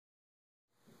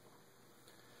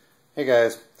Hey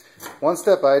guys, one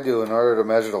step I do in order to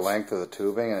measure the length of the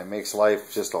tubing, and it makes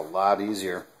life just a lot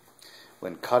easier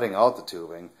when cutting out the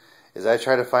tubing, is I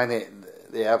try to find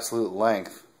the absolute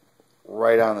length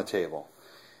right on the table.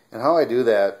 And how I do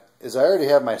that is I already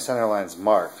have my center lines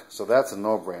marked, so that's a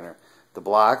no-brainer. The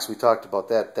blocks, we talked about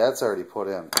that, that's already put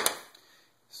in.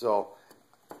 So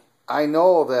I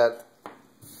know that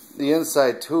the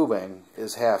inside tubing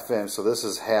is 1/2 inch, so this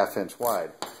is 1/2 inch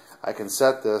wide. I can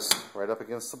set this right up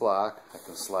against the block. I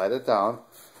can slide it down,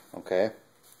 okay?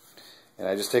 And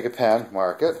I just take a pen,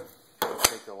 mark it,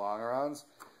 take the longerons.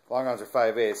 Longerons are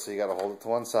 5/8, so you got to hold it to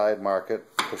one side, mark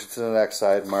it, push it to the next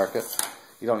side, mark it.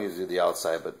 You don't need to do the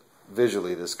outside, but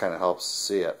visually this kind of helps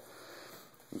see it.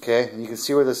 Okay, and you can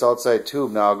see where this outside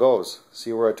tube now goes.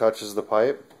 See where it touches the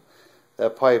pipe?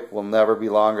 That pipe will never be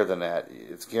longer than that.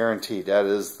 It's guaranteed. That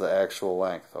is the actual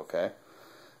length, okay?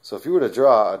 So if you were to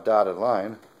draw a dotted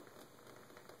line,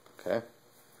 okay,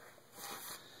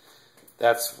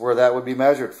 that's where that would be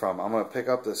measured from. I'm going to pick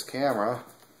up this camera.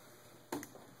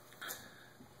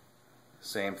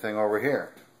 Same thing over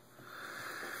here.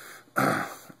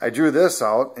 I drew this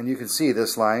out, and you can see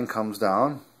this line comes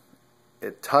down.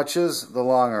 It touches the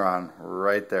longeron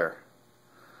right there.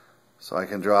 So I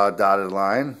can draw a dotted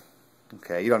line.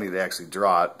 Okay, you don't need to actually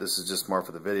draw it. This is just more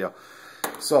for the video.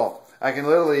 So I can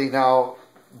literally now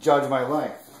judge my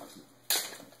length.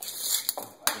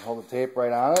 I can hold the tape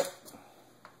right on it.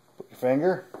 Put your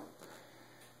finger.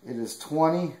 It is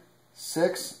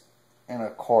 26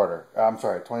 1/4. I'm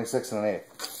sorry, 26 1/8.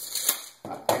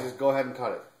 I just go ahead and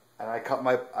cut it. And I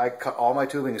cut all my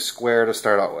tubing square to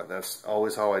start out with. That's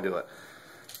always how I do it.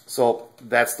 So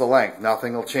that's the length.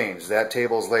 Nothing will change. That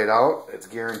table's laid out. It's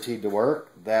guaranteed to work.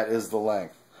 That is the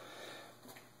length.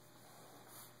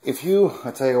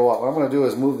 I'll tell you what I'm going to do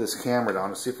is move this camera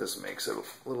down to see if this makes it a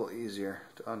little easier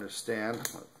to understand.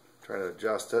 I'll try to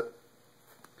adjust it.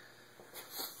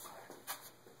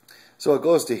 So it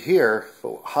goes to here,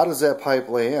 but how does that pipe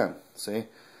lay in? See,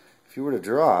 if you were to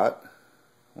draw it,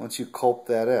 once you culp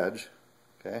that edge,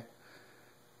 okay,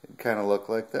 it'd kind of look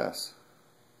like this.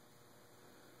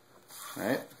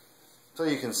 Right? So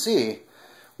you can see,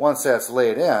 once that's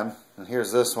laid in, and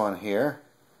here's this one here,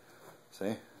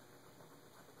 see,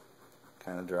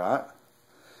 kind of draw it.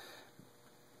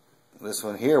 This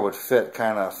one here would fit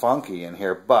kind of funky in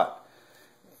here, but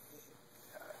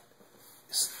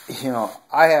you know,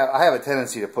 I have a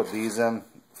tendency to put these in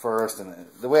first, and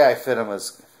the way I fit them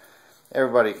is,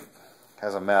 everybody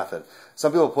has a method.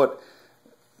 Some people put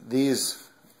these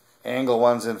angle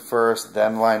ones in first,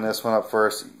 then line this one up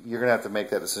first. You're going to have to make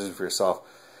that decision for yourself.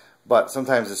 But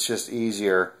sometimes it's just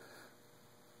easier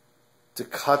to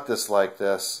cut this like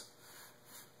this,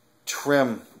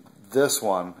 trim this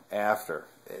one after.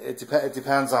 It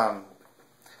depends on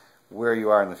where you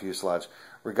are in the fuselage.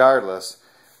 Regardless,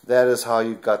 that is how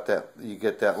you get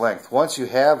that length. Once you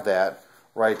have that,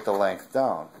 write the length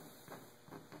down.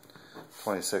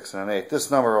 26 1/8. This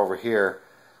number over here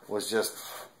was just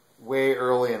way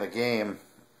early in the game.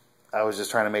 I was just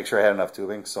trying to make sure I had enough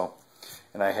tubing,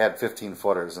 and I had 15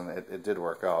 footers, and it did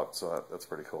work out, so that's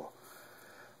pretty cool.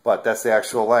 But that's the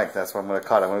actual length. That's what I'm going to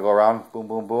cut. I'm going to go around, boom,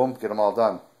 boom, boom, get them all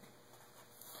done.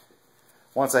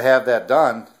 Once I have that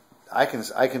done, I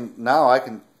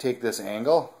can take this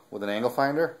angle with an angle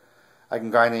finder. I can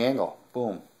grind the angle.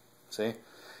 Boom. See?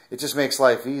 It just makes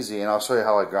life easy, and I'll show you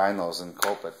how I grind those and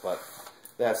cope it. But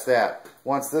that's that.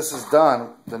 Once this is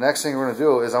done, the next thing we're going to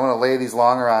do is I'm going to lay these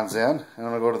longerons in, and I'm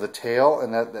going to go to the tail,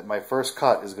 and that my first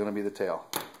cut is going to be the tail.